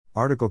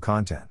Article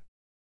content.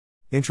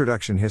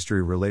 Introduction.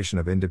 History. Relation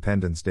of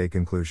Independence Day.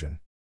 Conclusion.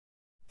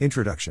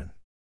 Introduction.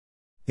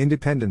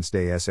 Independence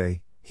Day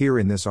essay. Here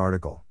in this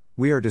article,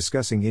 we are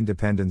discussing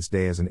Independence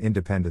Day as an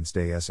Independence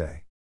Day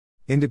essay.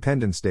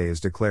 Independence Day is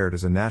declared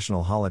as a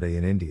national holiday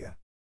in India.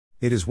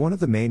 It is one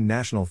of the main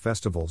national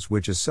festivals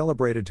which is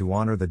celebrated to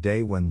honor the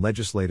day when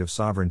legislative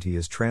sovereignty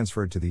is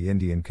transferred to the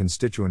Indian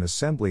Constituent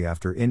Assembly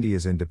after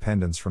India's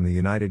independence from the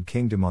United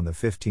Kingdom on the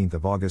 15th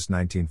of August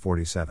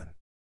 1947.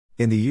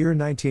 In the year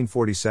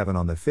 1947,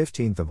 on the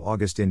 15th of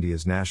August,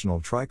 India's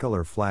national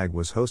tricolour flag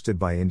was hoisted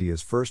by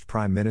India's first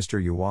Prime Minister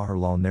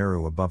Jawaharlal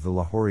Nehru above the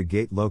Lahori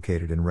Gate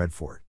located in Red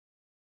Fort.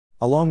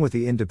 Along with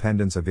the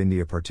independence of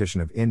India, partition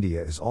of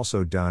India is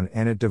also done,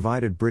 and it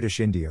divided British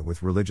India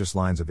with religious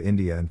lines of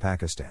India and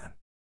Pakistan.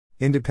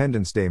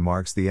 Independence Day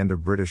marks the end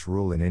of British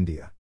rule in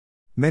India.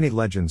 Many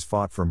legends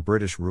fought from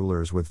British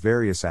rulers with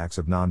various acts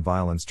of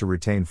non-violence to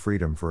retain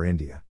freedom for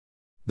India.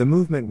 The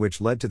movement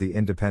which led to the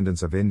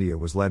independence of India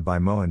was led by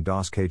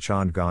Mohandas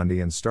Karamchand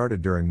Gandhi and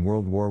started during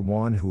World War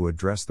I, who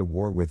addressed the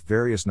war with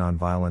various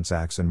non-violence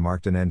acts and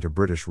marked an end to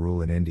British rule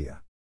in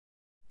India.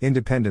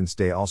 Independence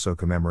Day also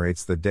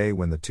commemorates the day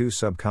when the two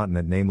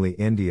subcontinent, namely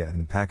India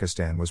and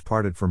Pakistan, was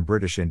parted from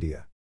British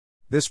India.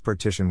 This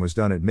partition was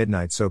done at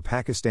midnight, so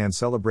Pakistan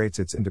celebrates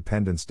its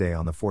Independence Day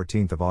on the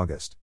 14th of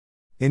August.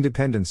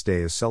 Independence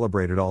Day is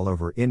celebrated all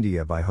over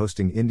India by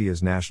hosting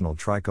India's national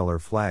tricolour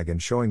flag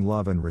and showing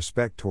love and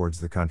respect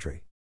towards the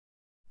country.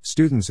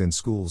 Students in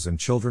schools and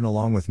children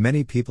along with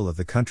many people of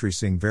the country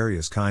sing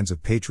various kinds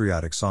of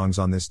patriotic songs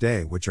on this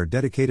day, which are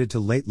dedicated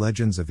to late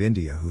legends of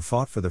India who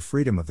fought for the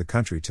freedom of the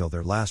country till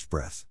their last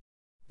breath.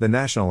 The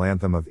national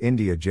anthem of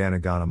India, Jana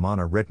Gana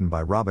Mana, written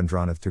by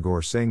Rabindranath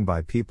Tagore, sung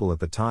by people at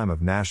the time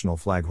of national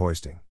flag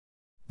hoisting.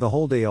 The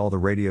whole day all the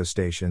radio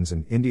stations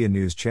and India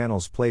news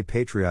channels play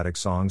patriotic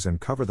songs and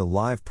cover the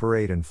live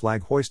parade and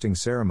flag hoisting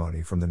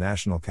ceremony from the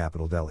national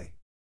capital Delhi.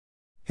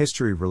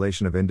 History.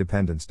 Relation of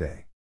Independence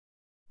Day.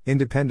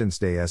 Independence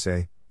Day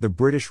essay. The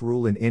British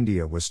rule in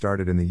India was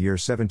started in the year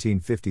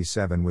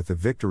 1757 with the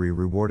victory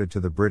rewarded to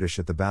the British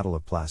at the Battle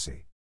of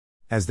Plassey.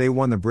 As they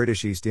won, the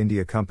British East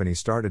India Company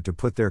started to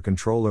put their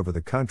control over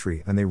the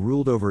country, and they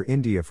ruled over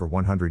India for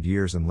 100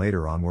 years and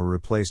later on were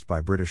replaced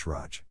by British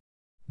Raj.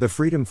 The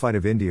freedom fight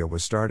of India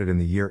was started in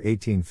the year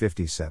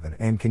 1857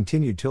 and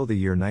continued till the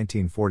year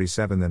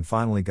 1947, then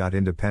finally got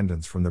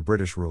independence from the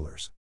British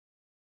rulers.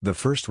 The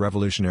first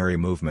revolutionary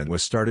movement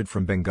was started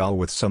from Bengal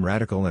with some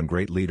radical and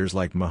great leaders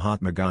like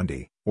Mahatma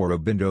Gandhi,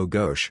 Aurobindo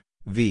Ghosh,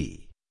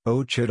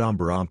 V.O.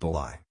 Chidambaram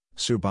Pillai,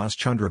 Subhas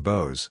Chandra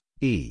Bose,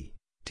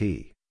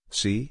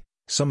 E.T.C.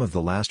 Some of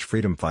the last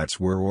freedom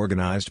fights were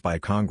organized by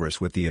Congress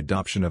with the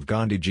adoption of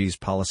Gandhiji's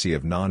policy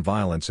of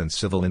non-violence and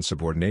civil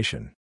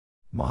insubordination.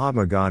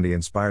 Mahatma Gandhi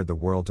inspired the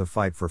world to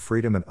fight for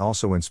freedom and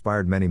also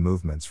inspired many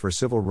movements for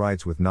civil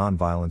rights with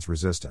non-violence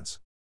resistance.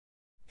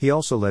 He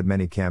also led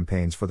many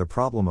campaigns for the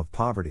problem of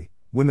poverty,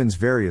 women's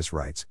various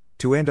rights,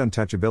 to end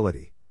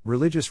untouchability,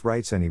 religious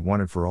rights, and he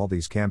wanted for all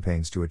these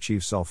campaigns to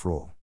achieve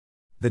self-rule.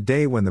 The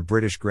day when the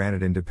British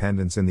granted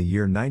independence in the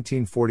year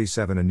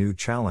 1947, a new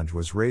challenge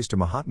was raised to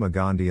Mahatma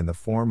Gandhi in the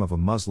form of a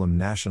Muslim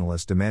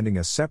nationalist demanding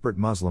a separate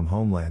Muslim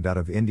homeland out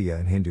of India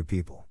and Hindu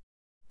people.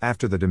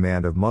 After the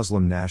demand of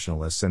Muslim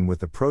nationalists and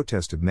with the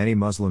protest of many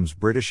Muslims,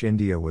 British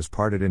India was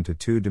parted into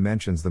two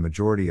dimensions: the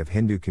majority of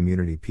Hindu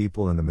community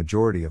people and the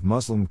majority of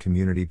Muslim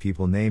community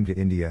people, named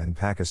India and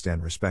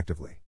Pakistan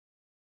respectively.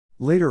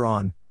 Later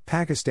on,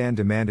 Pakistan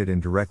demanded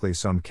indirectly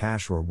some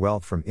cash or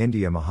wealth from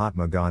India.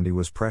 Mahatma Gandhi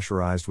was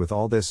pressurized with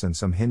all this, and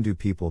some Hindu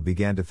people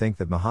began to think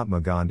that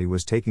Mahatma Gandhi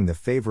was taking the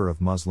favor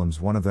of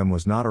Muslims. One of them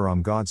was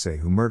Nataram Godse,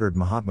 who murdered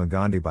Mahatma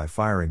Gandhi by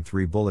firing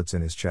 3 bullets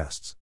in his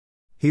chests.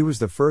 He was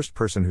the first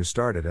person who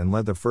started and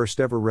led the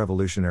first ever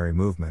revolutionary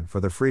movement for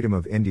the freedom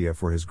of India.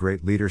 For his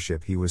great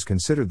leadership, he was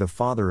considered the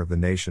father of the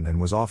nation and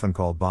was often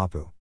called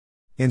Bapu.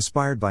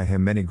 Inspired by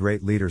him, many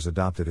great leaders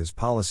adopted his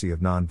policy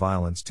of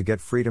non-violence to get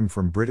freedom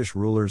from British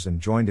rulers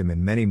and joined him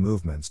in many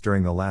movements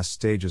during the last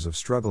stages of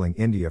struggling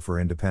India for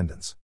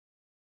independence.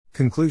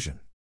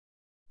 Conclusion.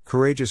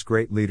 Courageous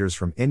great leaders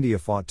from India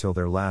fought till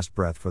their last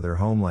breath for their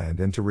homeland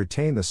and to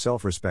retain the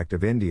self-respect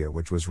of India,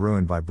 which was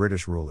ruined by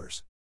British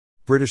rulers.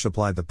 British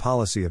applied the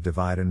policy of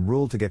divide and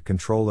rule to get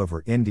control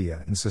over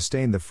India and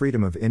sustain the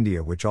freedom of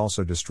India, which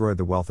also destroyed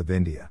the wealth of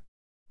India.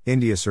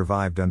 India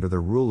survived under the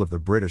rule of the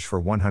British for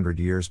 100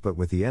 years, but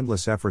with the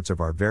endless efforts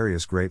of our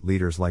various great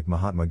leaders like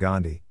Mahatma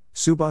Gandhi,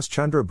 Subhas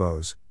Chandra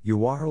Bose,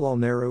 Jawaharlal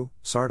Nehru,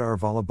 Sardar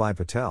Vallabhbhai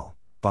Patel,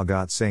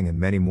 Bhagat Singh, and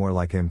many more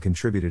like him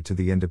contributed to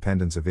the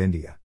independence of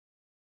India.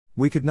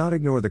 We could not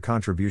ignore the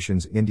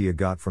contributions India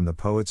got from the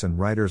poets and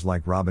writers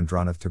like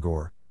Rabindranath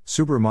Tagore,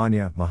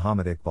 Subramanya,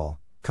 Muhammad Iqbal,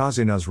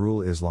 Qazi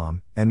Nazrul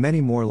Islam, and many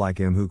more like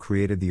him who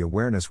created the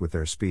awareness with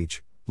their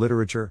speech,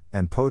 literature,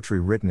 and poetry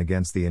written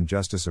against the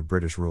injustice of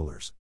British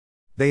rulers.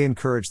 They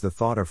encouraged the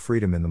thought of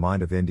freedom in the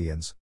mind of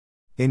Indians.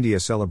 India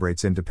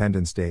celebrates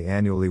Independence Day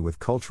annually with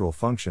cultural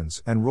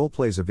functions and role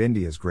plays of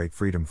India's great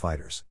freedom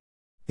fighters.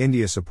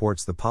 India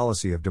supports the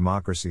policy of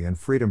democracy and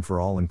freedom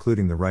for all,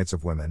 including the rights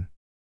of women.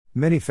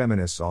 Many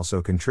feminists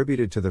also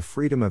contributed to the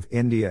freedom of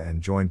India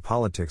and joined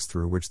politics,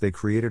 through which they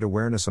created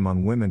awareness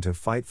among women to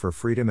fight for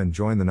freedom and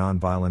join the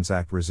Non-Violence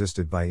Act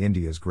resisted by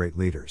India's great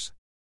leaders.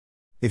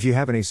 If you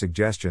have any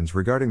suggestions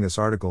regarding this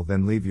article,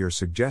 then leave your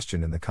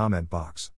suggestion in the comment box.